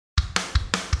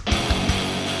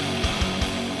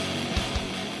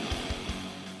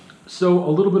So,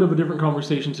 a little bit of a different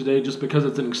conversation today just because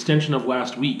it's an extension of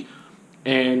last week.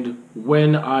 And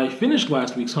when I finished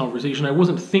last week's conversation, I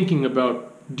wasn't thinking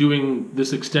about doing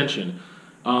this extension.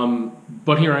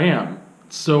 But here I am.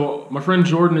 So, my friend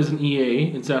Jordan is an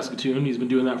EA in Saskatoon. He's been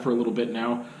doing that for a little bit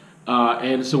now.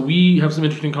 And so we have some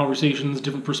interesting conversations,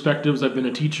 different perspectives. I've been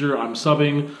a teacher, I'm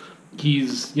subbing.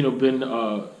 He's,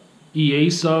 been EA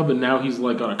sub, and now he's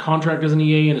like on a contract as an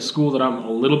EA in a school that I'm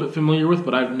a little bit familiar with,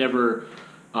 but I've never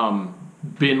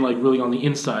been like really on the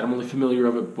inside. I'm only familiar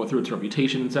of it through its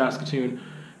reputation in Saskatoon.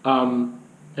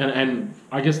 And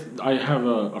I guess I have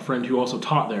a friend who also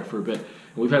taught there for a bit,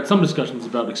 and we've had some discussions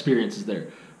about experiences there.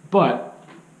 But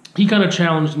he kind of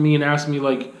challenged me and asked me,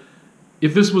 like,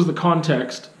 if this was the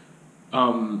context,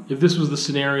 if this was the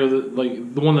scenario, that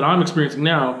like the one that I'm experiencing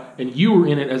now, and you were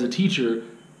in it as a teacher,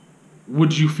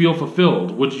 would you feel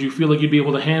fulfilled? Would you feel like you'd be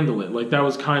able to handle it? Like, that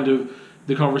was kind of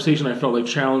the conversation. I felt like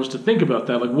challenged to think about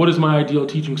that. Like, what is my ideal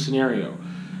teaching scenario?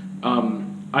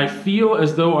 I feel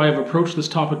as though I have approached this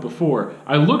topic before.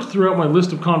 I looked throughout my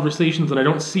list of conversations and I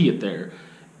don't see it there.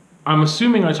 I'm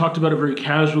assuming I talked about it very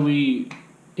casually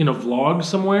in a vlog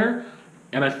somewhere,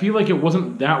 and I feel like it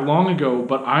wasn't that long ago,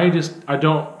 but I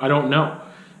don't know.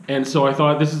 And so I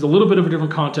thought this is a little bit of a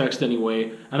different context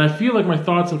anyway, and I feel like my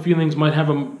thoughts and feelings might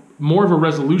have more of a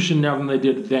resolution now than they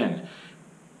did then.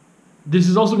 This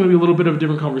is also going to be a little bit of a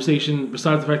different conversation,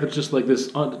 besides the fact that it's just like this,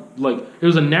 it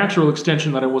was a natural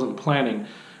extension that I wasn't planning.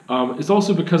 It's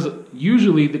also because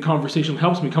usually the conversation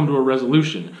helps me come to a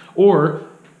resolution, or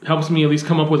helps me at least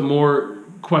come up with more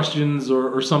questions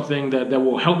or something that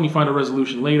will help me find a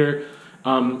resolution later.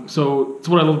 So it's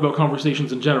what I love about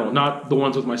conversations in general, not the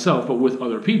ones with myself, but with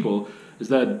other people, is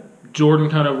that Jordan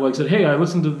kind of like said, hey, I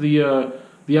listened to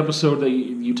the episode that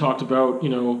you talked about,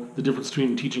 the difference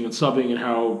between teaching and subbing and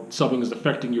how subbing is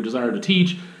affecting your desire to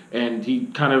teach, and he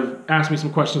kind of asked me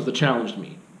some questions that challenged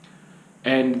me.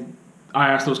 And I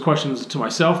asked those questions to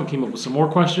myself and came up with some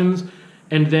more questions,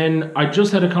 and then I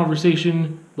just had a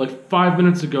conversation like 5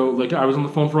 minutes ago, like I was on the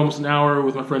phone for almost an hour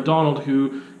with my friend Donald,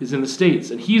 who is in the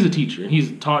States, and he's a teacher, and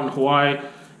he's taught in Hawaii.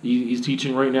 He's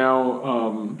teaching right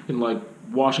now in like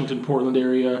Washington, Portland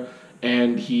area,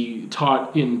 and he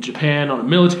taught in Japan on a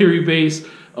military base,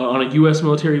 on a U.S.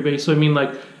 military base. So I mean,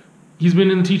 like, he's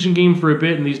been in the teaching game for a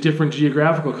bit in these different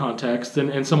geographical contexts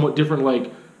and somewhat different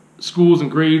like schools and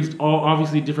grades, all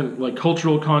obviously different like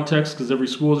cultural contexts, because every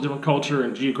school has a different culture,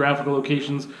 and geographical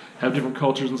locations have different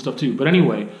cultures and stuff too. But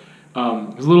anyway, he's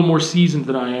a little more seasoned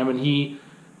than I am, and he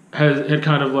had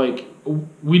kind of like,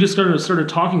 we just started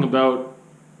talking about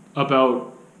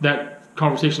that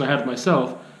conversation I had with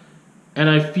myself. And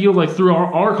I feel like through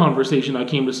our conversation, I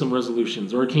came to some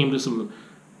resolutions, or I came to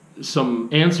some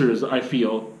answers, I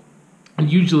feel.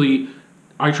 And usually,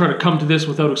 I try to come to this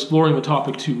without exploring the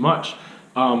topic too much.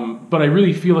 But I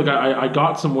really feel like I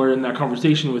got somewhere in that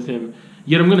conversation with him.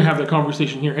 Yet I'm going to have that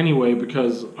conversation here anyway,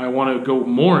 because I want to go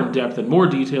more in depth and more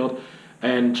detailed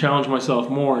and challenge myself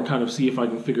more and kind of see if I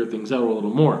can figure things out a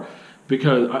little more.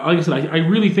 Because, like I said, I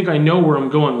really think I know where I'm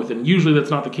going with it. And usually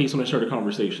that's not the case when I start a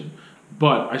conversation.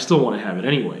 But I still want to have it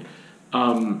anyway.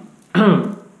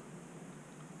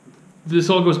 This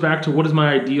all goes back to, what is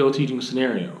my ideal teaching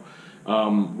scenario?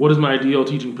 What is my ideal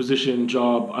teaching position,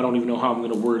 job? I don't even know how I'm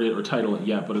going to word it or title it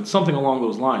yet, but it's something along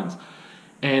those lines.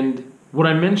 And what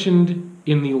I mentioned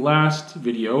in the last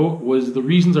video was the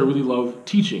reasons I really love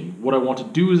teaching, what I want to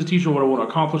do as a teacher, what I want to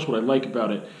accomplish, what I like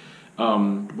about it,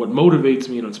 what motivates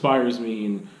me and inspires me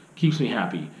and keeps me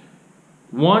happy.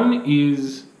 One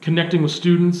is connecting with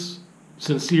students,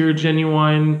 sincere,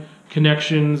 genuine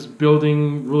connections,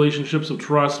 building relationships of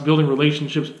trust, building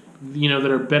relationships,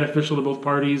 that are beneficial to both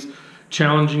parties,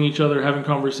 challenging each other, having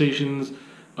conversations,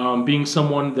 being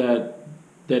someone that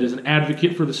is an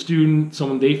advocate for the student,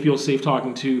 someone they feel safe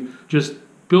talking to, just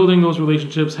building those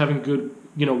relationships, having good,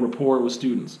 rapport with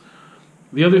students.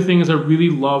 The other thing is I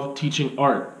really love teaching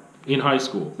art in high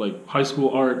school, like high school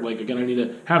art. Like, again, I need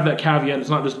to have that caveat. It's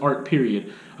not just art,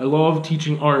 period. I love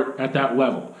teaching art at that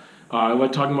level. I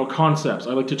like talking about concepts.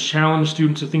 I like to challenge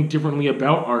students to think differently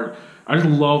about art. I just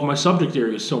love my subject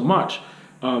area so much.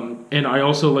 And I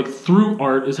also, like, through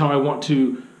art is how I want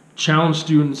to challenge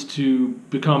students to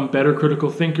become better critical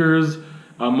thinkers,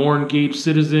 more engaged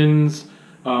citizens,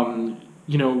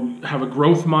 have a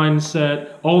growth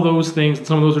mindset, all those things. And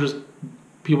some of those are just,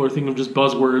 people are thinking of just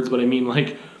buzzwords, but I mean,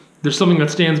 like, there's something that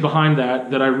stands behind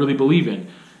that I really believe in.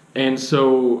 And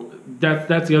so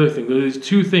that's the other thing. There's these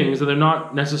two things, and they're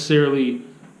not necessarily,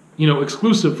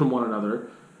 exclusive from one another.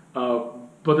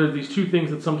 But there are these two things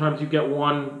that sometimes you get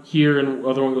one here and the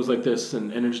other one goes like this,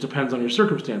 and it just depends on your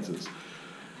circumstances.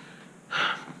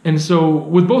 And so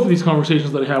with both of these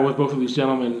conversations that I had with both of these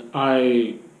gentlemen,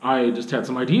 I just had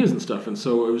some ideas and stuff. And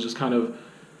so it was just kind of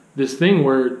this thing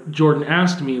where Jordan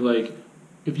asked me, like,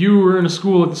 if you were in a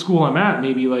school like the school I'm at,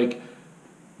 maybe like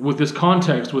with this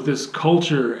context, with this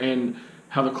culture and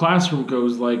how the classroom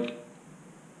goes, like,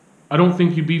 I don't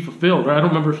think you'd be fulfilled. Or I don't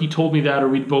remember if he told me that or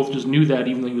we both just knew that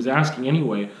even though he was asking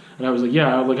anyway. And I was like,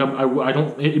 yeah, like I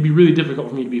don't, it'd be really difficult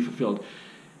for me to be fulfilled.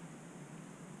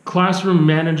 Classroom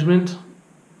management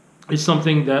is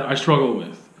something that I struggle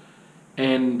with.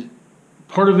 And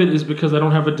part of it is because I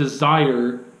don't have a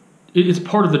desire. It's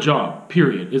part of the job,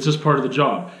 period. It's just part of the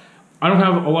job. I don't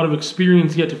have a lot of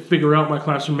experience yet to figure out my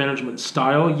classroom management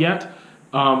style yet.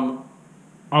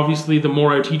 Obviously, the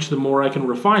more I teach, the more I can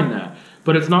refine that.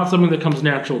 But it's not something that comes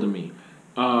natural to me.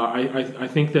 I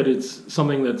think that it's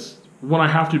something that's, when I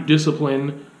have to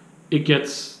discipline, it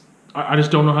gets, I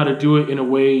just don't know how to do it in a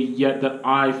way yet that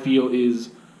I feel is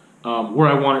where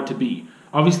I want it to be.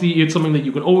 Obviously, it's something that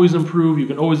you can always improve, you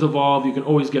can always evolve, you can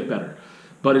always get better.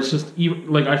 But it's just,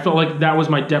 even, like, I felt like that was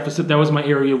my deficit, that was my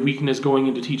area of weakness going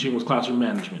into teaching, was classroom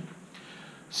management.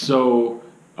 So,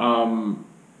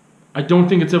 I don't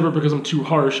think it's ever because I'm too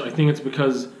harsh. I think it's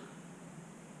because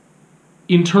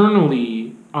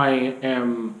internally I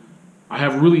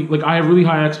have really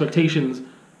high expectations,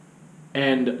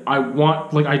 and I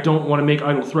don't want to make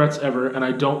idle threats ever, and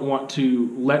I don't want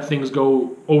to let things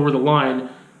go over the line,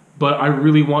 but I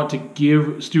really want to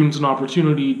give students an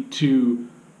opportunity to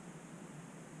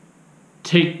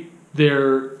take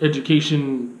their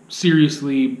education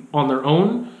seriously on their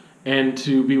own and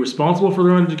to be responsible for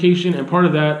their own education. And part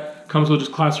of that comes with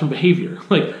just classroom behavior.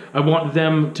 Like, I want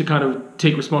them to kind of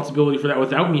take responsibility for that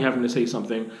without me having to say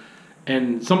something.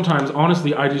 And sometimes,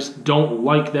 honestly, I just don't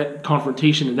like that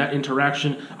confrontation and that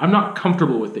interaction. I'm not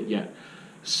comfortable with it yet.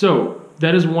 So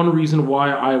that is one reason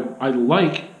why I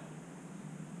like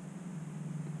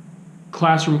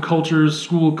classroom cultures,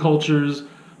 school cultures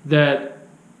that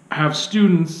have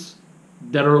students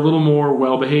that are a little more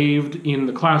well-behaved in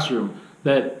the classroom,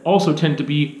 that also tend to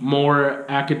be more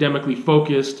academically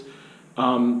focused,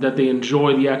 that they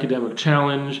enjoy the academic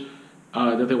challenge,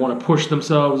 that they want to push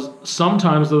themselves.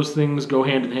 Sometimes those things go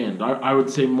hand in hand. I would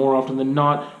say more often than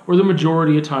not, or the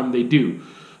majority of time they do.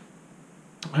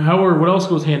 However, what else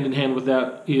goes hand in hand with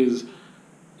that is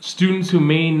students who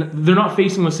they're not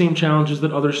facing the same challenges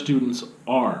that other students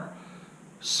are.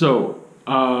 So,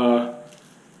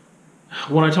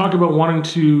 when I talk about wanting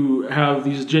to have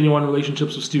these genuine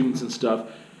relationships with students and stuff,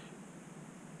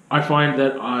 I find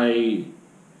that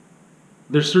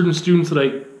there's certain students that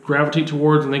I gravitate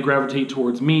towards, and they gravitate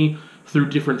towards me through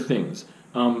different things.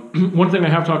 One thing I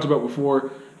have talked about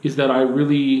before is that I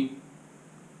really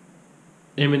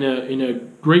am in a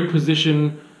great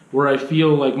position where I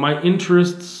feel like my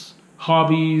interests,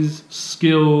 hobbies,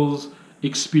 skills,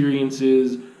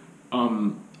 experiences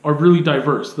are really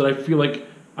diverse, that I feel like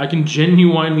I can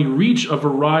genuinely reach a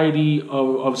variety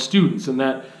of students, and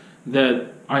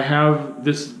that I have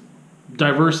this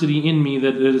diversity in me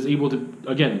that is able to,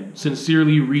 again,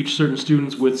 sincerely reach certain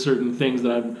students with certain things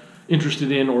that I'm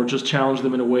interested in, or just challenge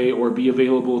them in a way, or be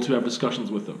available to have discussions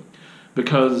with them.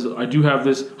 Because I do have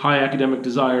this high academic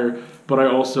desire, but I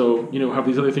also, have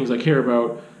these other things I care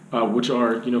about, which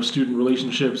are, student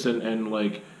relationships and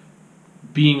like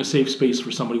being a safe space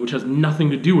for somebody, which has nothing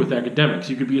to do with academics.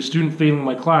 You could be a student failing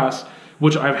my class,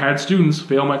 which I've had students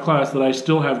fail my class that I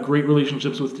still have great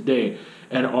relationships with today,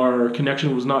 and our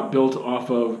connection was not built off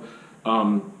of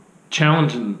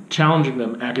challenging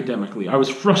them academically. I was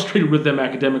frustrated with them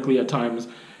academically at times,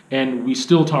 and we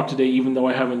still talk today, even though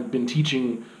I haven't been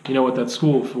teaching, at that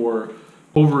school for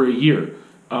over a year,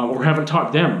 or haven't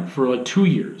taught them for like 2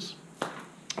 years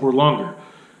or longer.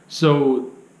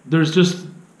 So there's just,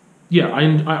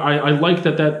 I like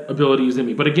that ability is in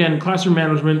me. But again, classroom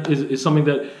management is something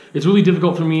that it's really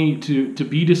difficult for me to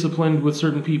be disciplined with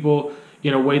certain people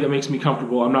in a way that makes me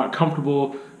comfortable. I'm not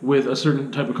comfortable with a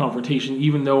certain type of confrontation,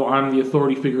 even though I'm the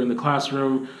authority figure in the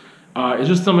classroom. It's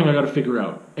just something I got to figure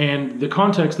out. And the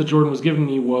context that Jordan was giving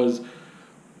me was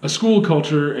a school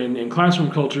culture and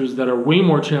classroom cultures that are way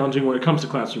more challenging when it comes to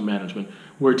classroom management,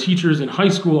 where teachers in high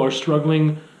school are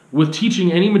struggling with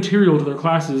teaching any material to their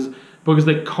classes because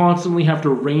they constantly have to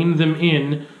rein them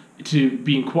in to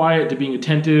being quiet, to being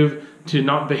attentive, to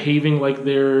not behaving like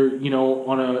they're,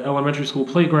 on an elementary school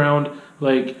playground.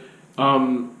 Like,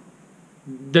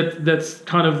 that's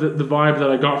kind of the vibe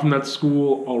that I got from that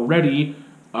school already,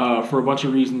 for a bunch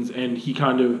of reasons, and he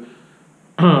kind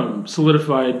of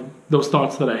solidified those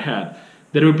thoughts that I had.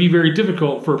 That it would be very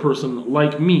difficult for a person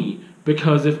like me,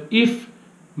 because if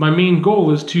my main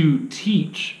goal is to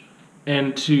teach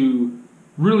and to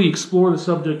really explore the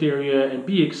subject area and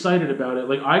be excited about it.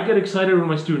 Like, I get excited when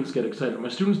my students get excited. When my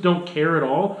students don't care at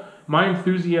all, my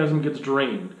enthusiasm gets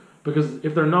drained. Because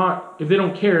if they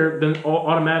don't care, then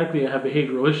automatically I have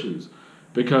behavioral issues.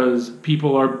 Because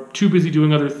people are too busy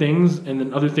doing other things, and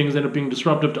then other things end up being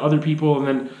disruptive to other people, and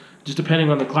then just depending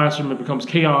on the classroom, it becomes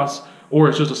chaos, or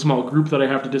it's just a small group that I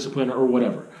have to discipline, or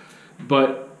whatever.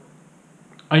 But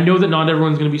I know that not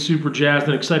everyone's going to be super jazzed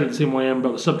and excited the same way I am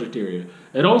about the subject area.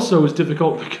 It also is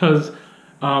difficult because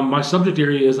my subject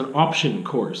area is an option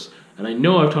course. And I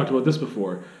know I've talked about this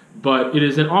before, but it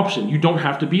is an option. You don't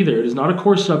have to be there. It is not a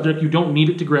course subject. You don't need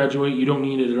it to graduate. You don't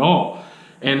need it at all.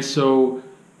 And so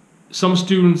some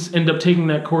students end up taking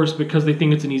that course because they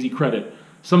think it's an easy credit.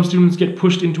 Some students get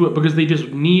pushed into it because they just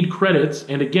need credits.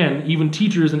 And again, even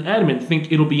teachers and admin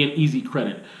think it'll be an easy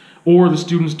credit. Or the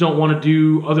students don't want to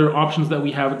do other options that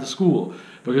we have at the school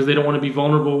because they don't want to be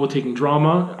vulnerable with taking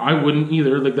drama. I wouldn't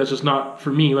either. Like, that's just not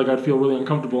for me. Like, I'd feel really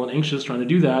uncomfortable and anxious trying to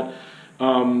do that.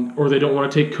 Or they don't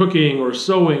want to take cooking or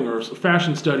sewing or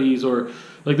fashion studies, or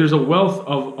like there's a wealth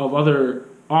of other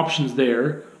options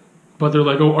there, but they're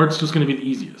like, oh, art's just going to be the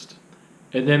easiest.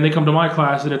 And then they come to my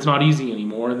class and it's not easy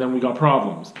anymore, and then we got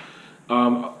problems.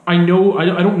 I know I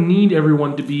don't need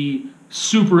everyone to be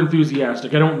super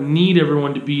enthusiastic. I don't need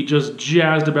everyone to be just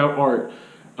jazzed about art.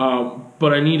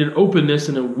 But I need an openness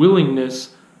and a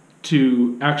willingness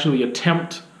to actually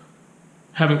attempt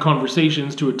having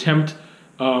conversations, to attempt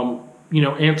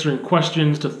answering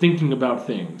questions, to thinking about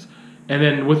things. And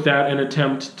then with that, an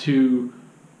attempt to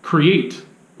create,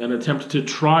 an attempt to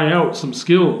try out some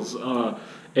skills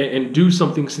and do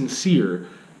something sincere.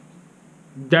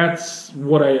 That's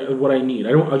what I need.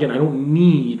 I don't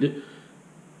need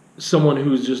someone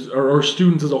who's just, or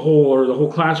students as a whole, or the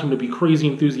whole classroom to be crazy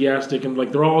enthusiastic and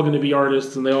like they're all going to be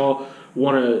artists and they all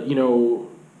want to,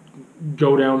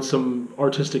 go down some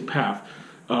artistic path.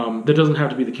 That doesn't have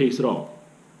to be the case at all.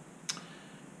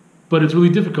 But it's really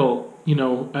difficult,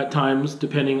 at times,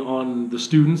 depending on the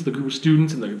students, the group of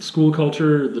students, and the school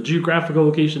culture. The geographical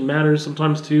location matters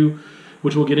sometimes too,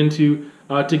 which we'll get into,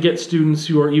 to get students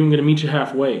who are even going to meet you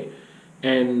halfway.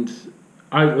 And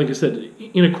like I said,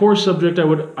 in a core subject,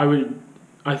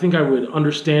 I think I would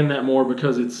understand that more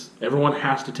because everyone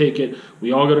has to take it.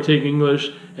 We all got to take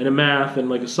English and a math and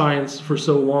like a science for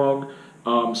so long,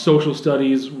 social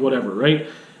studies, whatever, right?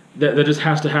 That just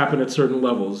has to happen at certain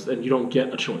levels, and you don't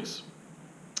get a choice.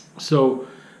 So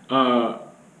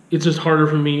it's just harder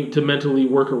for me to mentally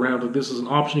work around. Like, this is an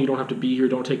option. You don't have to be here.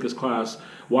 Don't take this class.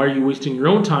 Why are you wasting your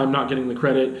own time not getting the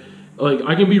credit? Like,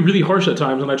 I can be really harsh at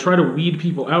times, and I try to weed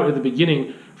people out at the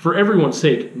beginning for everyone's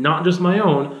sake, not just my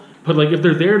own. But like, if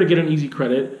they're there to get an easy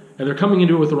credit and they're coming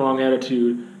into it with the wrong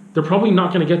attitude, they're probably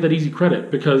not going to get that easy credit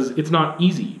because it's not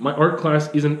easy. My art class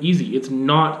isn't easy. It's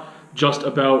not just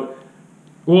about,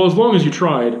 well, as long as you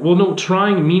tried. Well, no,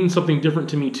 trying means something different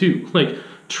to me too. Like,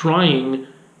 trying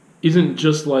isn't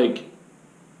just like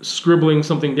scribbling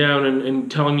something down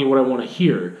and telling you what I want to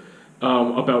hear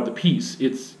about the piece.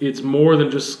 It's more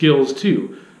than just skills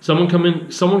too. Someone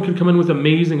could come in with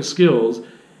amazing skills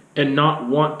and not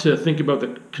want to think about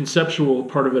the conceptual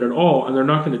part of it at all, and they're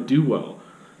not going to do well.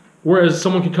 Whereas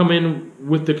someone could come in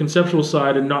with the conceptual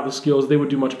side and not the skills, they would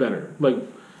do much better. Like,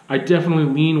 I definitely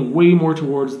lean way more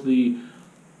towards the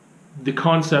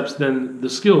concepts than the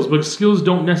skills, but skills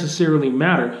don't necessarily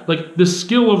matter. Like, the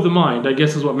skill of the mind, I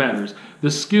guess, is what matters.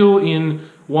 The skill in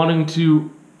wanting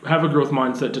to have a growth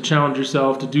mindset, to challenge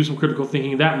yourself, to do some critical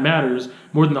thinking, that matters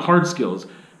more than the hard skills,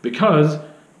 because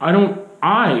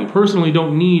I personally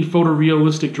don't need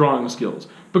photorealistic drawing skills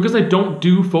because I don't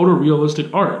do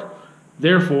photorealistic art.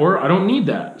 Therefore, I don't need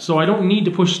that. So I don't need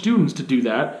to push students to do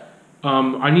that.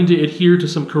 I need to adhere to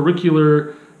some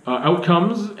curricular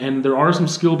outcomes, and there are some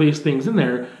skill-based things in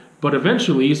there, but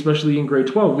eventually, especially in grade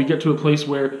 12, we get to a place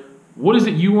where, what is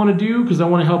it you want to do? Because I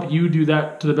want to help you do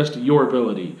that to the best of your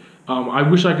ability. I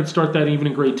wish I could start that even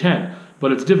in grade 10,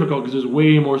 but it's difficult because there's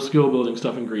way more skill-building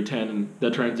stuff in grade 10, and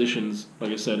that transitions,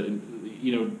 like I said,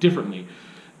 differently.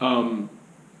 And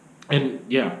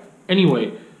yeah,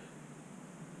 anyway,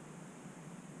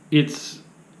 it's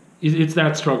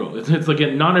that struggle. It's like,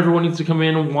 not everyone needs to come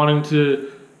in wanting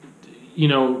to,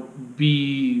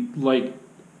 be like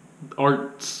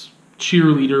arts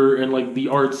cheerleader and like the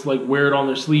arts, like wear it on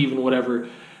their sleeve and whatever.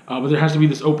 But there has to be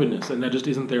this openness, and that just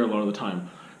isn't there a lot of the time.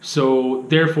 So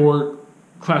therefore,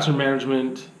 classroom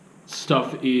management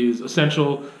stuff is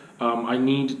essential. I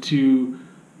need to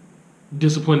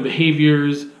discipline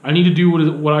behaviors. I need to do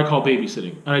what I call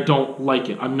babysitting, and I don't like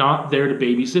it. I'm not there to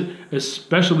babysit,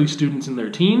 especially students in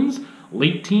their teens,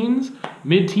 late teens,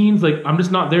 mid-teens. Like, I'm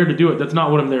just not there to do it. That's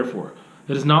not what I'm there for.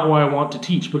 That is not why I want to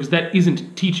teach, because that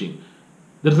isn't teaching.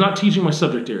 That is not teaching my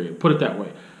subject area, put it that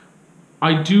way.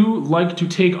 I do like to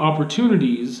take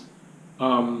opportunities,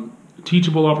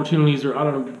 teachable opportunities, or I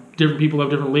don't know, different people have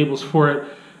different labels for it,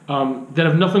 that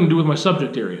have nothing to do with my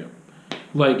subject area.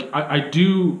 Like, I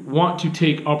do want to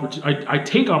take I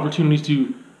take opportunities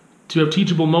to have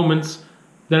teachable moments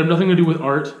that have nothing to do with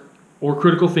art or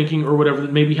critical thinking or whatever,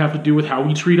 that maybe have to do with how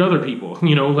we treat other people,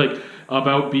 like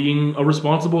about being a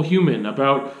responsible human,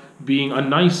 about being a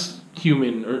nice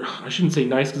human, or I shouldn't say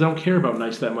nice because I don't care about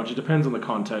nice that much. It depends on the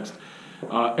context.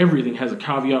 Everything has a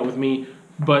caveat with me,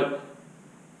 but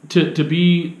to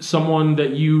be someone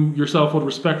that you yourself would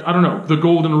respect, I don't know, the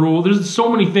golden rule, there's so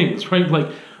many things, right, like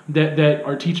that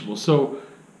are teachable. So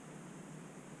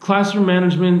classroom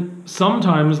management,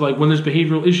 sometimes, like when there's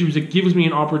behavioral issues, it gives me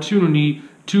an opportunity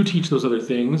to teach those other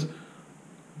things.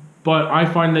 But I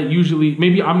find that usually,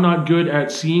 maybe I'm not good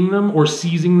at seeing them or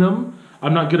seizing them.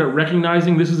 I'm not good at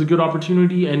recognizing this is a good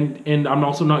opportunity, and I'm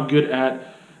also not good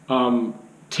at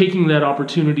taking that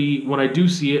opportunity when I do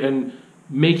see it and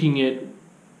making it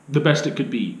the best it could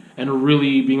be, and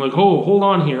really being like, oh, hold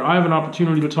on here, I have an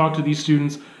opportunity to talk to these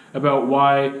students about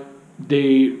why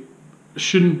they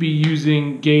shouldn't be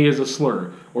using gay as a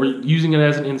slur, or using it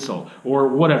as an insult, or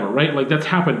whatever, right? Like, that's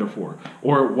happened before.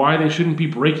 Or why they shouldn't be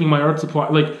breaking my art supply.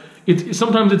 Like,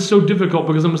 sometimes it's so difficult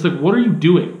because I'm just like, what are you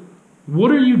doing?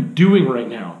 What are you doing right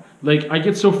now? Like, I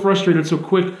get so frustrated so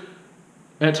quick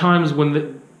at times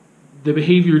when the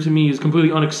behavior to me is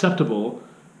completely unacceptable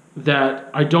that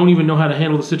I don't even know how to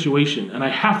handle the situation, and I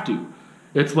have to.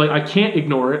 It's like, I can't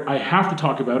ignore it, I have to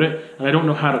talk about it, and I don't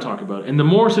know how to talk about it. And the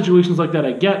more situations like that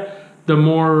I get, the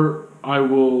more I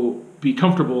will be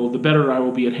comfortable, the better I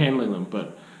will be at handling them.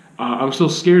 But I'm still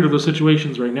scared of those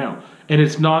situations right now. And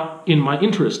it's not in my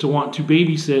interest to want to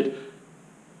babysit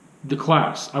the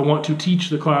class. I want to teach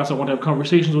the class, I want to have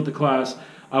conversations with the class,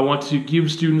 I want to give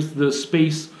students the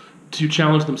space to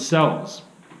challenge themselves.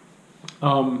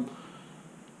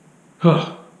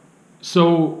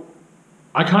 So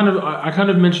I kind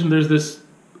of mentioned there's this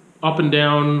up and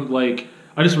down, like,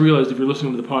 I just realized if you're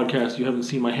listening to the podcast, you haven't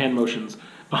seen my hand motions.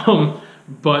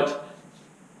 But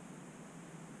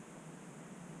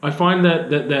I find that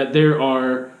there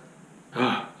are,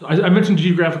 I mentioned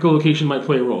geographical location might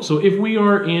play a role. So if we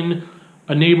are in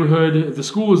a neighborhood, if the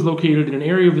school is located in an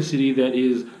area of the city that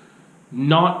is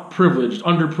not privileged,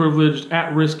 underprivileged,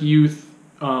 at-risk youth,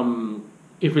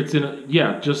 if it's in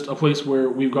just a place where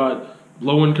we've got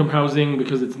low-income housing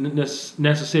because it's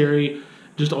necessary,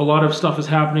 just a lot of stuff is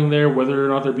happening there, whether or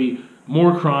not there be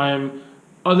more crime,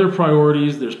 other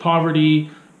priorities, there's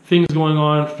poverty, things going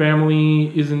on,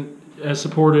 family isn't as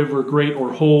supportive or great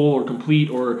or whole or complete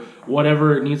or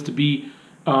whatever it needs to be.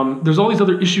 There's all these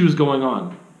other issues going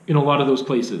on in a lot of those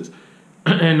places.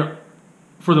 And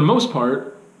for the most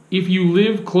part, if you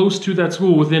live close to that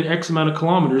school within X amount of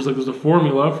kilometers, like there's a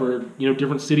formula for,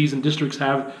 different cities and districts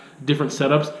have different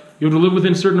setups. You have to live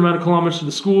within a certain amount of kilometers to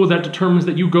the school. That determines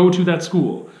that you go to that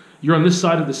school. You're on this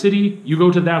side of the city, you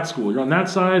go to that school. You're on that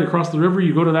side, across the river,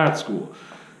 you go to that school.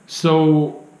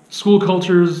 So school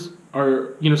cultures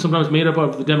are, sometimes made up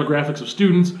of the demographics of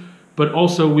students, but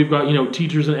also we've got,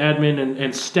 teachers and admin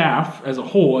and staff as a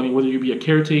whole. I mean, whether you be a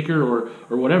caretaker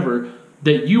or whatever,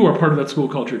 that you are part of that school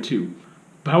culture too.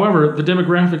 However, the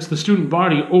demographics, the student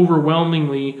body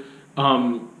overwhelmingly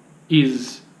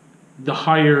is the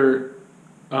higher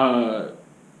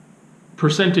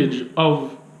percentage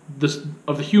of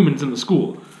the humans in the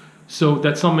school. So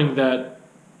that's something that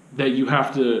you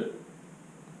have to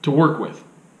work with.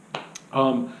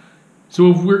 So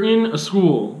if we're in a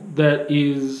school that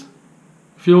is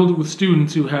filled with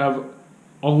students who have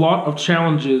a lot of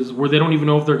challenges where they don't even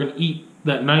know if they're going to eat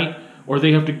that night, or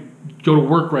they have to go to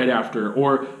work right after,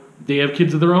 or they have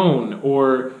kids of their own,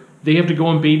 or they have to go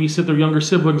and babysit their younger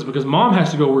siblings because mom has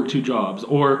to go work 2 jobs,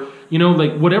 or,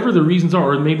 like whatever the reasons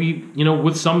are, or maybe,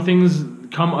 with some things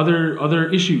come other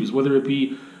issues, whether it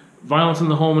be violence in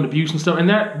the home and abuse and stuff, and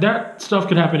that stuff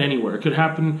could happen anywhere. It could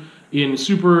happen in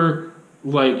super,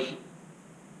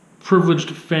 privileged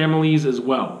families as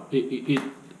well.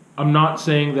 I'm not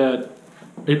saying that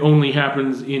it only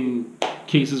happens in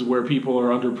cases where people are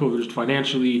underprivileged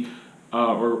financially,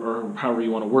 or however you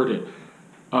want to word it.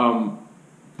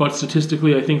 But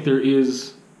statistically, I think there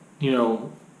is,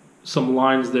 some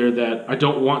lines there that I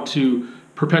don't want to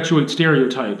perpetuate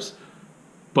stereotypes,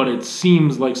 but it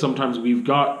seems like sometimes we've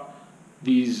got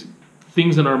these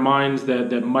things in our minds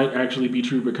that might actually be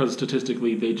true because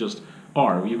statistically they just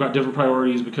are. You've got different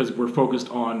priorities because we're focused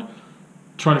on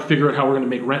trying to figure out how we're going to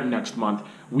make rent next month.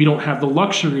 We don't have the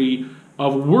luxury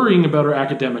of worrying about our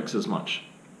academics as much.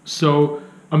 So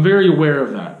I'm very aware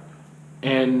of that.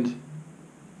 And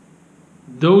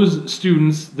those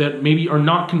students that maybe are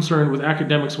not concerned with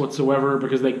academics whatsoever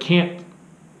because they can't,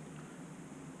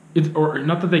 or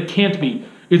not that they can't be,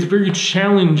 it's very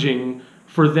challenging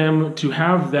for them to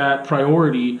have that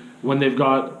priority when they've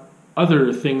got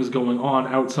other things going on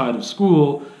outside of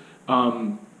school.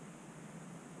 I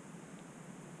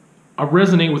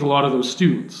resonate with a lot of those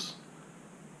students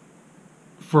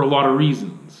for a lot of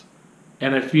reasons.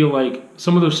 And I feel like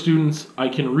some of those students I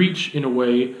can reach in a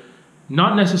way,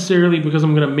 not necessarily because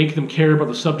I'm going to make them care about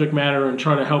the subject matter and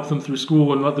try to help them through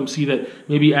school and let them see that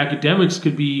maybe academics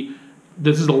could be,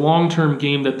 this is a long-term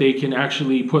game that they can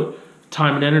actually put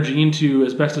time and energy into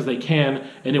as best as they can,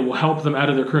 and it will help them out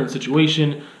of their current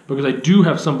situation, because I do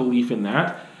have some belief in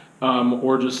that,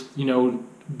 or just,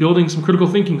 building some critical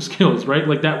thinking skills, right?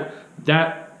 Like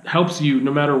that helps you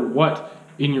no matter what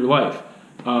in your life.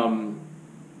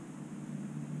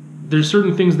 There's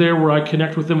certain things there where I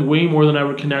connect with them way more than I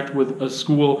would connect with a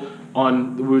school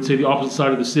on, we would say, the opposite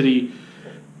side of the city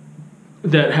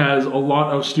that has a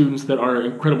lot of students that are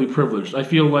incredibly privileged. I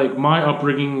feel like my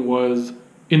upbringing was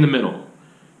in the middle.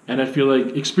 And I feel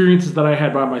like experiences that I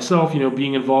had by myself,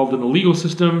 being involved in the legal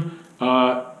system,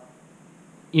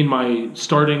 in my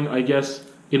starting, I guess,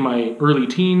 in my early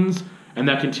teens, and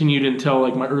that continued until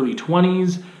like my early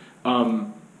 20s.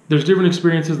 There's different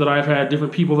experiences that I've had,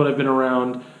 different people that I've been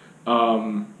around,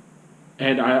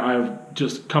 and I've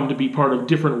just come to be part of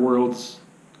different worlds,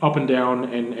 up and down,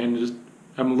 and just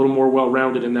I'm a little more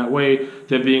well-rounded in that way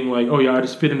than being like, oh yeah, I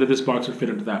just fit into this box or fit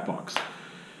into that box.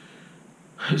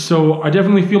 So I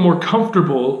definitely feel more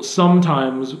comfortable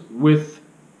sometimes with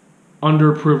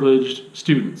underprivileged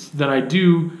students than I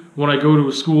do when I go to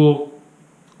a school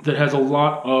that has a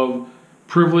lot of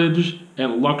privilege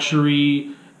and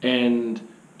luxury, and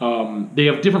they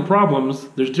have different problems.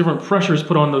 There's different pressures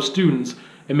put on those students,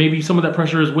 and maybe some of that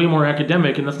pressure is way more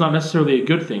academic, and that's not necessarily a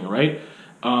good thing, right?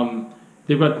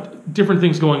 They've got different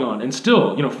things going on, and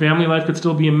still, family life could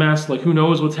still be a mess. Like, who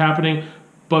knows what's happening?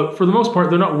 But for the most part,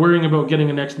 they're not worrying about getting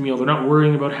a next meal. They're not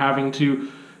worrying about having to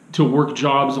work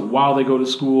jobs while they go to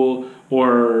school,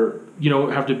 or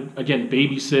have to, again,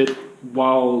 babysit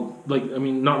while,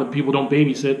 not that people don't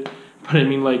babysit, but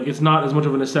it's not as much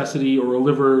of a necessity or a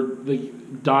live or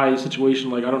die situation.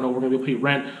 Like, I don't know, we're going to be able to pay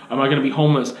rent. Am I going to be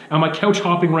homeless? Am I couch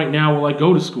hopping right now while I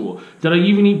go to school? Did I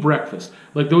even eat breakfast?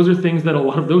 Like, those are things that a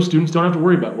lot of those students don't have to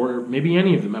worry about, or maybe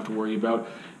any of them have to worry about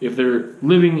if they're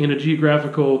living in a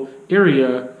geographical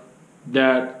area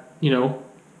that,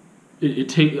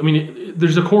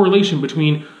 there's a correlation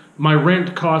between my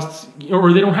rent costs,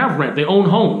 or they don't have rent, they own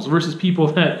homes, versus people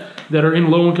that are in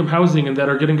low-income housing and that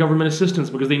are getting government assistance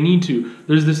because they need to.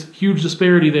 There's this huge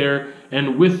disparity there,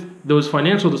 and with those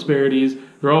financial disparities,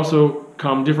 there also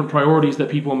come different priorities that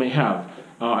people may have.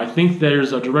 I think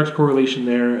there's a direct correlation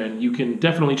there, and you can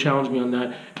definitely challenge me on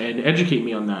that and educate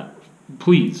me on that,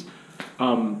 please.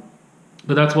 But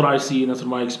that's what I see, and that's what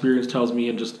my experience tells me,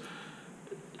 and just,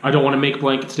 I don't want to make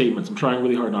blanket statements. I'm trying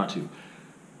really hard not to.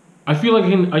 I feel like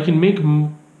I can make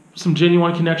some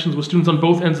genuine connections with students on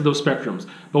both ends of those spectrums.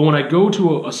 But when I go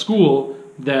to a school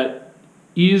that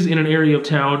is in an area of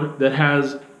town that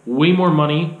has way more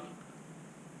money,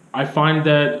 I find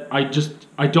that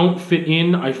I don't fit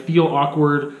in. I feel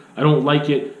awkward. I don't like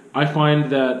it. I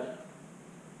find that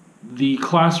the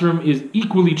classroom is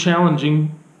equally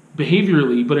challenging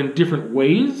behaviorally, but in different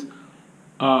ways.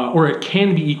 Or it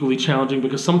can be equally challenging,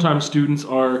 because sometimes students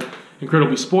are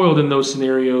incredibly spoiled in those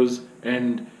scenarios,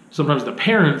 and sometimes the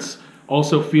parents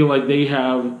also feel like they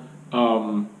have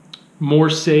more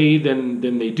say than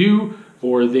they do,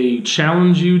 or they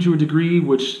challenge you to a degree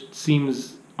which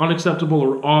seems unacceptable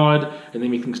or odd, and they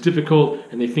make things difficult,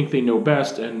 and they think they know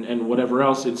best, and whatever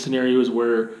else, in scenarios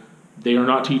where they are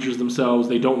not teachers themselves,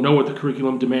 they don't know what the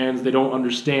curriculum demands, they don't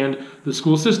understand the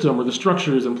school system or the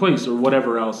structures in place or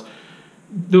whatever else.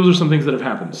 Those are some things that have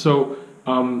happened. So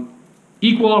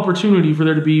equal opportunity for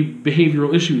there to be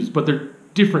behavioral issues, but they're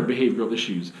different behavioral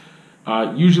issues.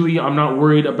 Usually I'm not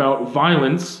worried about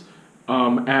violence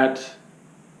at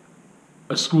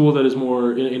a school that is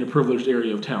more in a privileged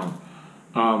area of town.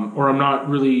 Or I'm not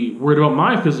really worried about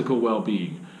my physical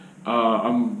well-being.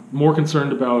 I'm more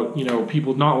concerned about,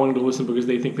 people not wanting to listen because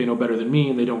they think they know better than me,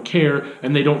 and they don't care,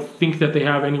 and they don't think that they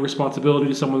have any responsibility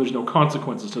to someone. There's no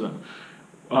consequences to them,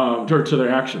 to their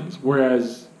actions.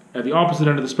 Whereas at the opposite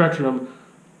end of the spectrum,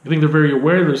 I think they're very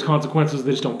aware there's consequences.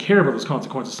 They just don't care about those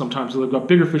consequences sometimes. So they've got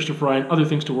bigger fish to fry and other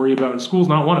things to worry about, and school's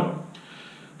not one of them.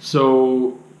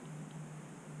 So,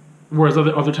 whereas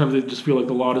other times they just feel like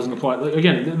the law doesn't apply. Like,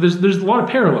 again, there's a lot of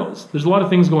parallels. There's a lot of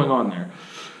things going on there.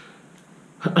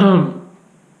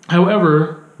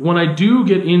 However, when I do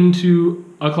get into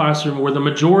a classroom where the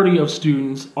majority of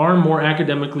students are more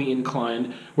academically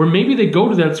inclined, where maybe they go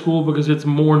to that school because it's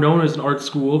more known as an art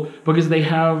school, because they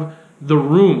have the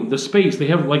room, the space, they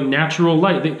have like natural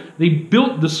light. They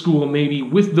built the school maybe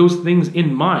with those things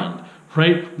in mind,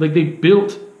 right? Like they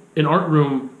built an art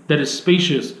room that is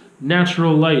spacious,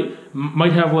 natural light,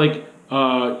 might have like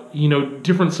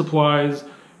different supplies,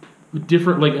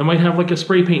 different, like it might have like a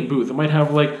spray paint booth, it might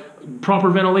have like proper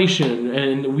ventilation,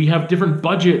 and we have different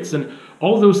budgets and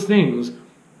all those things.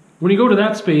 When you go to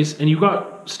that space and you've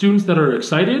got students that are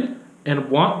excited and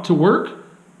want to work,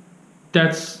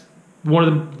 that's one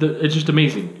of it's just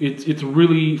amazing. It's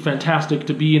really fantastic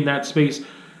to be in that space.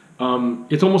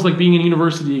 It's almost like being in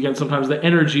university again sometimes, the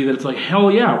energy that it's like,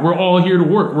 hell yeah, we're all here to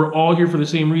work. We're all here for the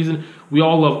same reason. We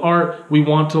all love art. We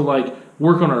want to like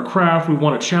work on our craft. We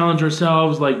want to challenge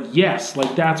ourselves. Like, yes,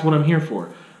 like that's what I'm here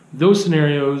for. Those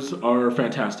scenarios are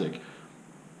fantastic.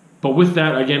 But with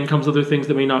that, again, comes other things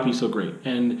that may not be so great.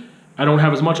 And I don't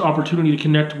have as much opportunity to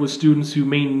connect with students who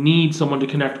may need someone to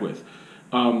connect with.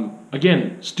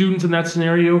 Again, students in that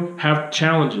scenario have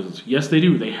challenges. Yes, they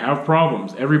do. They have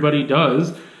problems. Everybody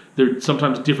does. They're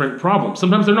sometimes different problems.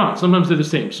 Sometimes they're not. Sometimes they're the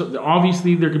same. So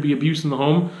obviously, there could be abuse in the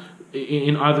home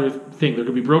in either thing. There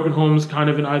could be broken homes kind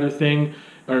of in either thing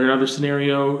or another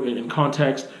scenario in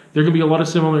context. There could be a lot of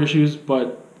similar issues,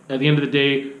 but at the end of the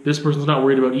day, this person's not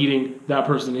worried about eating. That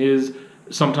person is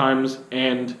sometimes,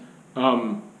 and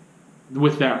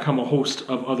with that come a host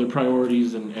of other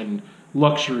priorities and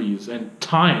luxuries and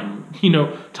time.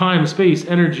 Time, space,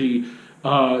 energy.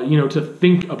 To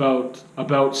think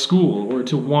about school or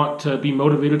to want to be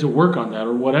motivated to work on that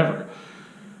or whatever.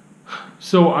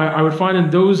 So I would find in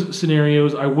those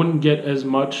scenarios I wouldn't get as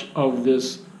much of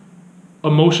this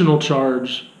emotional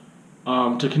charge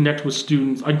to connect with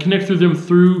students. I connect through them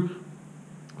through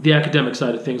the academic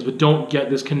side of things, but don't get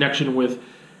this connection with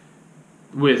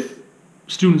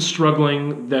students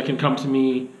struggling that can come to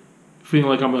me feeling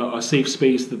like I'm a safe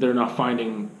space that they're not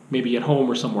finding maybe at home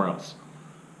or somewhere else.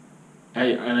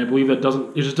 And I believe that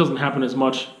it just doesn't happen as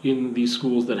much in these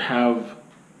schools that have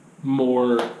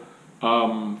more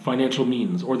financial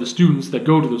means, or the students that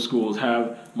go to the schools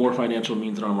have more financial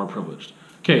means and are more privileged.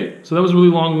 Okay, so that was a really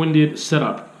long-winded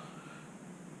setup.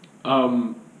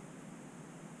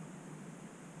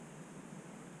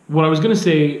 What I was going to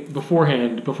say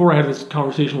beforehand, before I had this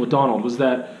conversation with Donald, was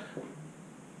that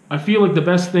I feel like the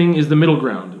best thing is the middle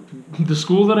ground. The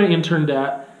school that I interned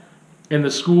at and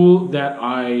the school that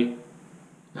I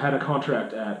had a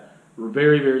contract at were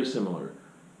very, very similar.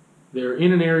 They're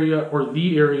in an area, or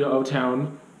the area of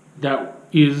town, that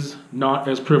is not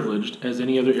as privileged as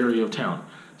any other area of town.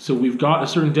 So we've got a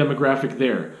certain demographic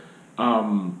there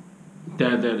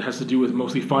that has to do with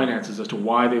mostly finances as to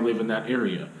why they live in that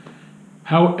area.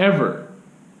 However,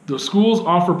 the schools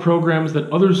offer programs that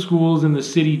other schools in the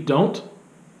city don't.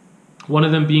 One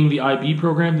of them being the IB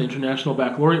program, the International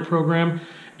Baccalaureate program,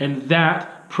 and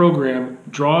that program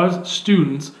draws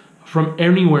students from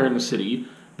anywhere in the city,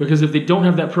 because if they don't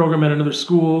have that program at another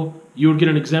school, you would get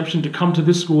an exemption to come to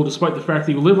this school despite the fact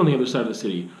that you live on the other side of the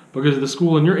city, because the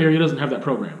school in your area doesn't have that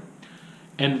program.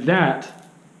 And that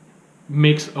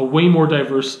makes a way more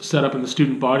diverse setup in the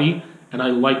student body, and I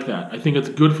like that. I think it's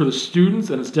good for the students,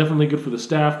 and it's definitely good for the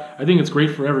staff. I think it's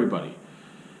great for everybody.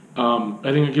 I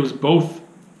think it gives both.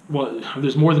 Well,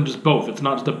 there's more than just both. It's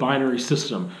not just a binary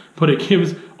system, but it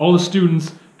gives all the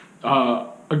students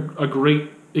a great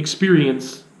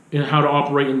experience in how to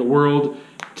operate in the world,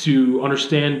 to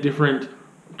understand different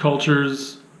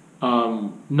cultures,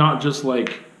 not just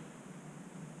like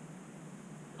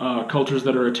cultures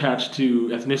that are attached to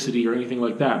ethnicity or anything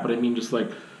like that, but I mean just like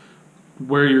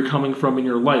where you're coming from in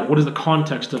your life. What is the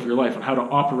context of your life, and how to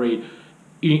operate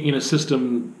in a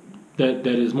system that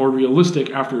is more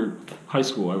realistic after high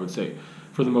school, I would say,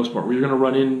 for the most part, where you're going to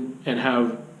run in and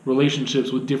have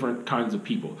relationships with different kinds of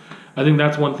people. I think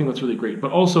that's one thing that's really great.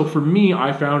 But also for me,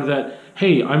 I found that,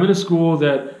 hey, I'm in a school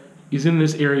that is in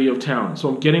this area of town, so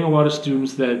I'm getting a lot of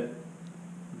students that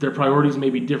their priorities may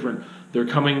be different. They're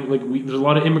coming, there's a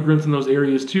lot of immigrants in those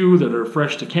areas too that are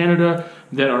fresh to Canada,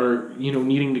 that are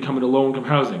needing to come into low-income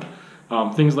housing,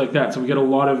 things like that. So we get a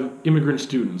lot of immigrant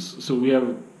students. So we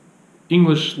have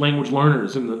English language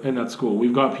learners in that school.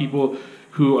 We've got people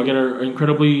who, again, are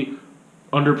incredibly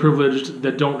underprivileged,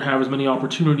 that don't have as many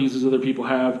opportunities as other people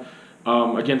have.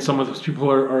 Again, some of those people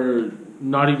are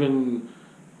not even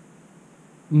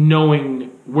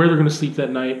knowing where they're going to sleep that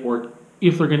night, or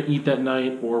if they're going to eat that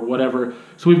night, or whatever.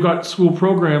 So we've got school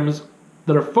programs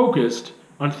that are focused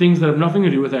on things that have nothing to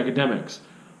do with academics,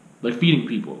 like feeding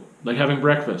people, like having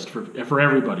breakfast for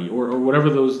everybody, or whatever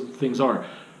those things are.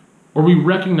 or we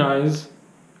recognize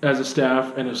as a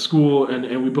staff and a school,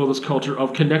 and we build this culture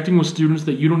of connecting with students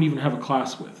that you don't even have a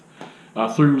class with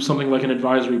through something like an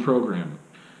advisory program,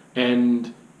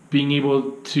 and being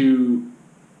able to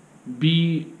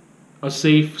be a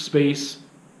safe space,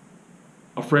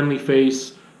 a friendly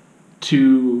face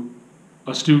to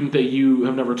a student that you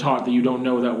have never taught, that you don't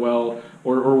know that well,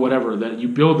 or whatever, that you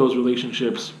build those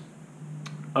relationships.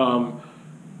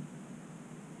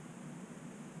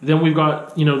 Then we've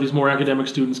got, these more academic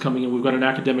students coming in. We've got an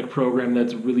academic program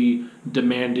that's really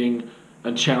demanding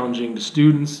and challenging to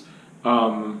students.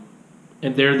 And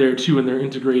they're there too, and they're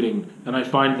integrating. And I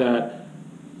find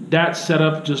that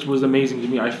setup just was amazing to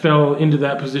me. I fell into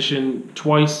that position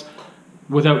twice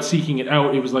without seeking it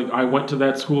out. It was like I went to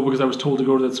that school because I was told to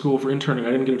go to that school for interning.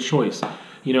 I didn't get a choice.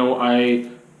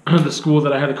 The school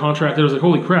that I had a contract there was like,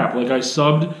 holy crap, like I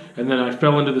subbed, and then I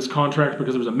fell into this contract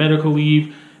because there was a medical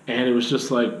leave, and it was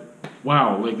just like,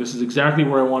 wow, like this is exactly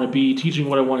where I want to be, teaching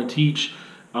what I want to teach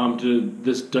to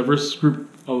this diverse group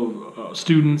of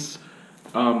students.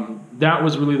 That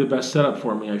was really the best setup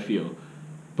for me, I feel.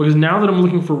 Because now that I'm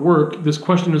looking for work, this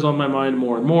question is on my mind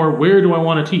more and more. Where do I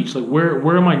want to teach? Like,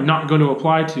 where am I not going to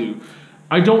apply to?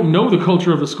 I don't know the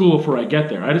culture of the school before I get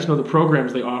there. I just know the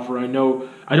programs they offer. I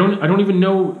don't even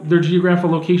know their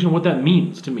geographical location, what that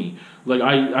means to me. Like,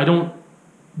 I don't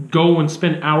go and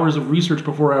spend hours of research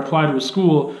before I apply to a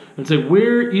school and say,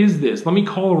 where is this? Let me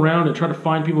call around and try to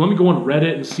find people. Let me go on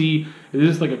Reddit and see, is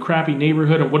this like a crappy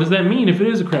neighborhood? And what does that mean if it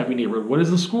is a crappy neighborhood? What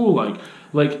is the school like?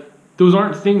 Like, those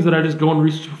aren't things that I just go and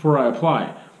research before I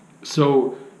apply.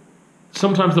 So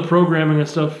sometimes the programming and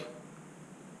stuff,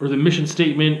 or the mission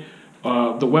statement,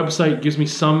 the website gives me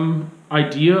some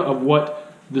idea of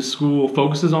what the school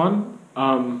focuses on,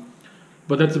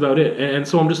 but that's about it. And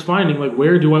so I'm just finding, like,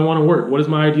 where do I want to work? What is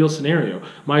my ideal scenario?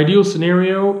 My ideal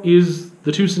scenario is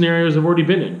the two scenarios I've already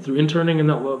been in through interning and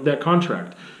that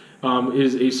contract.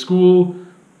 Is a school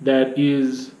that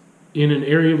is in an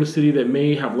area of the city that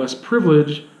may have less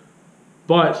privilege,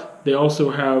 but they also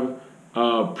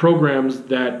have programs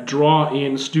that draw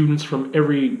in students from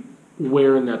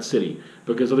everywhere in that city,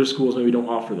 because other schools maybe don't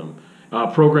offer them.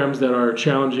 Programs that are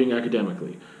challenging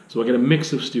academically. So I get a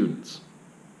mix of students.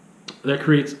 That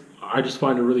creates, I just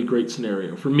find, a really great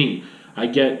scenario. For me, I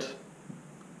get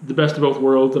the best of both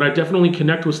worlds, and I definitely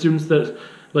connect with students that,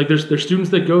 like, there's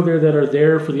students that go there that are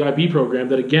there for the IB program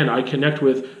that, again, I connect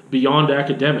with beyond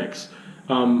academics.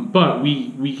 But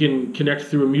we can connect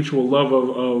through a mutual love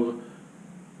of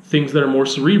things that are more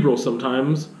cerebral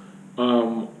sometimes,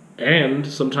 and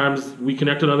sometimes we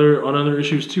connect on other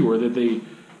issues too, or that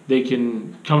they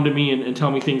can come to me and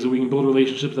tell me things, that we can build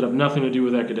relationships that have nothing to do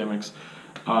with academics,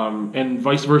 and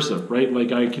vice versa, right?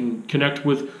 Like, I can connect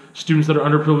with students that are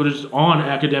underprivileged on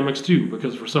academics too,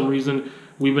 because for some reason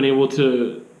we've been able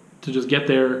to just get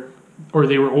there, or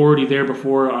they were already there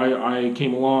before I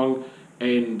came along,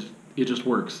 and it just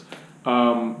works.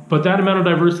 But that amount of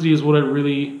diversity is what I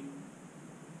really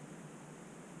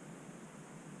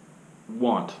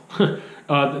want. That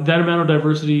amount of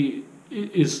diversity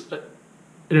is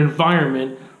an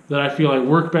environment that I feel I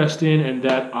work best in and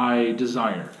that I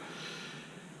desire.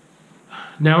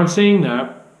 Now, in saying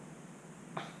that,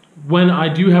 when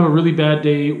I do have a really bad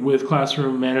day with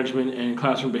classroom management and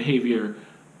classroom behavior,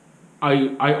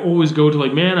 I always go to,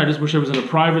 like, man, I just wish I was in a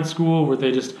private school where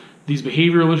these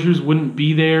behavioral issues wouldn't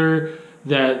be there,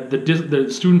 that the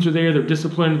students are there, they're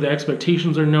disciplined, the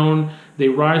expectations are known, they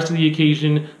rise to the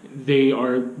occasion, they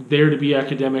are there to be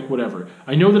academic, whatever.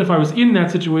 I know that if I was in that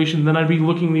situation, then I'd be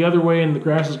looking the other way and the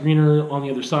grass is greener on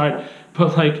the other side.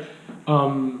 But, like,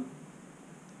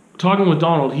 talking with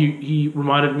Donald, he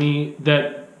reminded me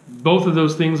that both of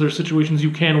those things are situations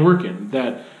you can work in.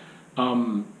 That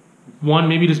one,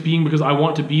 maybe just being because I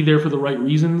want to be there for the right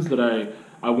reasons, that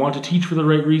I want to teach for the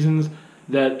right reasons,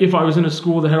 that if I was in a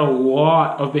school that had a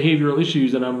lot of behavioral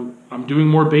issues and I'm doing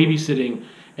more babysitting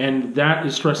and that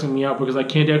is stressing me out because I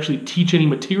can't actually teach any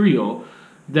material,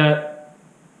 that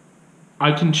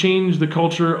I can change the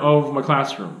culture of my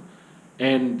classroom.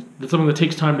 And that's something that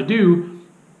takes time to do,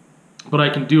 but I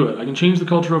can do it. I can change the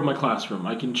culture of my classroom.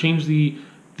 I can change the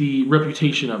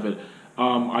reputation of it.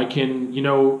 I can,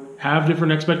 have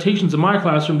different expectations in my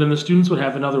classroom than the students would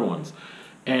have in other ones.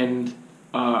 And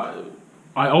I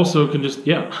also can just,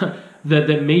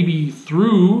 that maybe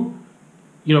through,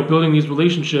 building these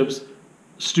relationships,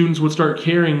 students would start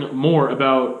caring more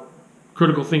about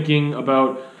critical thinking,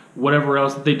 about whatever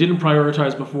else that they didn't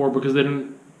prioritize before because they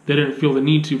didn't feel the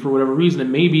need to for whatever reason.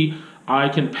 And maybe I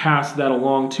can pass that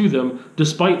along to them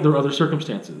despite their other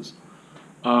circumstances.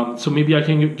 So maybe I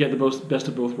can get the best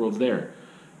of both worlds there.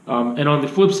 And on the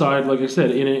flip side, like I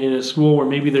said, in a school where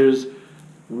maybe there's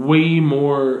way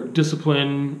more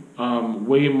discipline,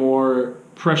 way more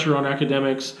pressure on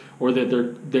academics, or that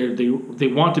they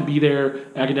want to be there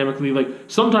academically. Like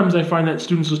sometimes I find that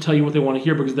students just tell you what they want to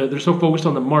hear because they're so focused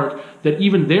on the mark that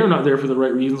even they're not there for the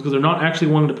right reasons because they're not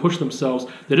actually wanting to push themselves.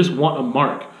 They just want a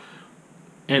mark.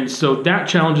 And so that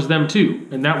challenges them too,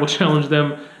 and that will challenge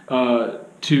them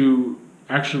to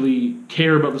actually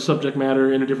care about the subject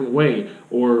matter in a different way,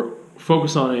 or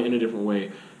focus on it in a different way,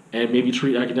 and maybe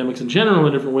treat academics in general in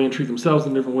a different way, and treat themselves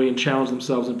in a different way, and challenge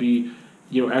themselves, and be,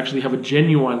 actually have a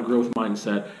genuine growth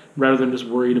mindset rather than just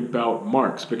worried about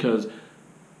marks, because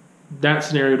that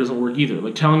scenario doesn't work either.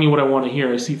 Like telling me what I want to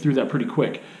hear, I see through that pretty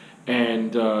quick,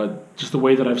 and just the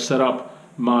way that I've set up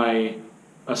my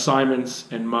assignments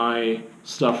and my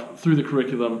stuff through the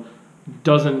curriculum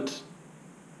doesn't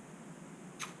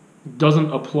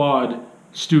applaud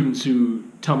students who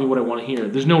tell me what I want to hear.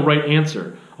 There's no right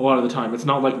answer a lot of the time. It's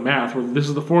not like math where this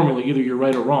is the formula, either you're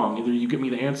right or wrong, either you give me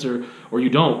the answer or you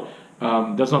don't.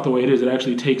 That's not the way it is. It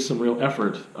actually takes some real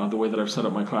effort, the way that I've set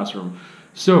up my classroom.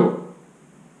 So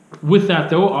with that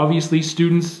though, obviously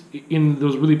students in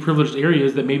those really privileged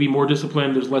areas that may be more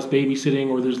disciplined, there's less babysitting,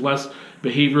 or there's less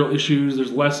behavioral issues,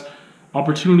 there's less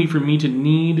opportunity for me to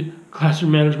need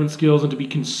classroom management skills and to be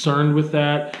concerned with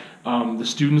that. The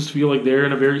students feel like they're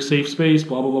in a very safe space,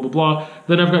 blah, blah, blah, blah, blah.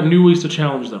 Then I've got new ways to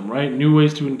challenge them, right? New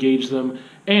ways to engage them.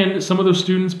 And some of those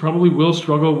students probably will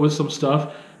struggle with some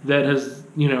stuff that has,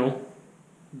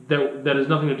 that has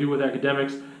nothing to do with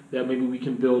academics, that maybe we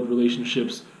can build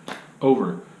relationships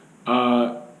over.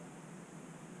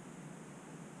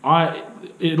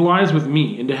 It lies with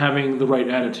me into having the right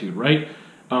attitude, right?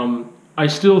 I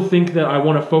still think that I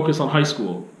want to focus on high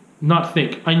school.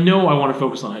 I know I want to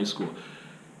focus on high school.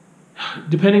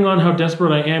 Depending on how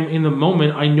desperate I am in the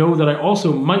moment, I know that I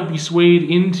also might be swayed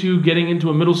into getting into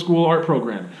a middle school art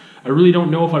program. I really don't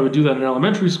know if I would do that in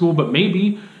elementary school, but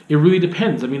maybe. It really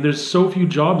depends. I mean, there's so few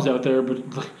jobs out there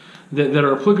that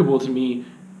are applicable to me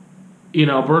in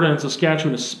Alberta and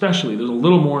Saskatchewan especially. There's a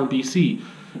little more in BC.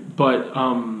 But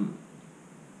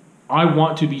I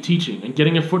want to be teaching. And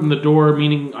getting a foot in the door,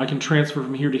 meaning I can transfer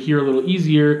from here to here a little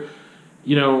easier,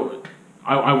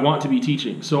 I want to be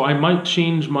teaching. So I might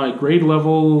change my grade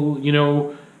level,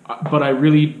 but I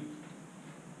really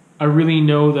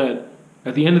know that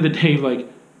at the end of the day, like,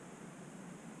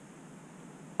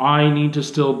 I need to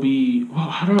still be,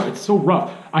 I don't know, it's so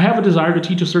rough. I have a desire to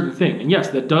teach a certain thing. And yes,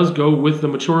 that does go with the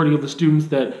maturity of the students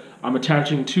that I'm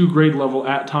attaching to grade level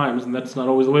at times, and that's not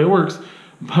always the way it works.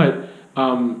 But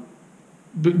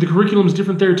the curriculum is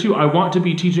different there too. I want to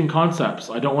be teaching concepts.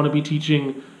 I don't want to be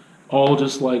teaching all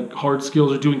just like hard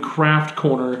skills or doing craft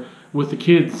corner with the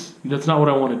kids. That's not what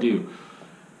I want to do.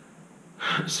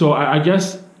 So I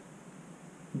guess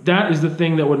that is the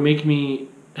thing that would make me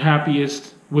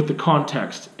happiest with the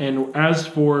context. And as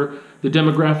for the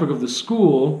demographic of the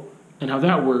school and how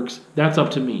that works, that's up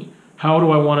to me. How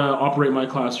do I want to operate my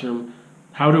classroom?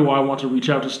 How do I want to reach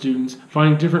out to students?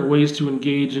 Finding different ways to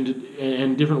engage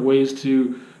and different ways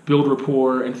to build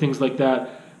rapport and things like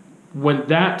that when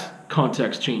that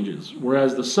context changes.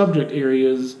 Whereas the subject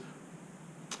areas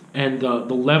and the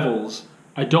levels,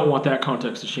 I don't want that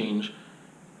context to change.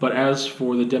 But as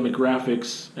for the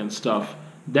demographics and stuff,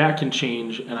 that can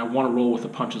change, and I want to roll with the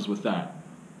punches with that.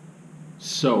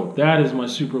 So that is my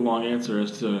super long answer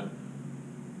as to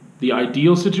the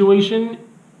ideal situation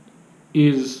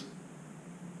is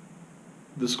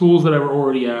the schools that I were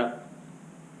already at,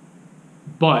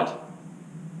 but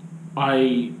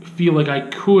I feel like I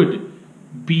could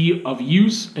be of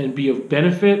use and be of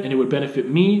benefit, and it would benefit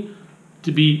me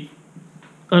to be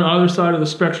on either side of the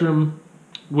spectrum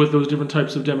with those different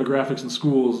types of demographics and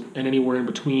schools, and anywhere in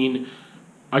between.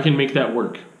 I can make that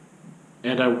work,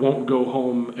 and I won't go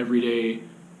home every day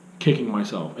kicking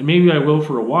myself. And maybe I will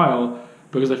for a while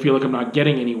because I feel like I'm not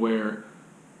getting anywhere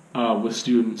with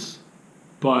students,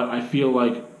 but I feel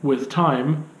like with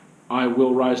time I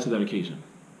will rise to that occasion.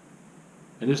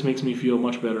 And this makes me feel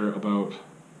much better about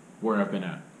where I've been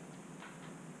at.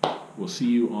 We'll see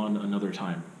you on another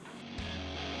time.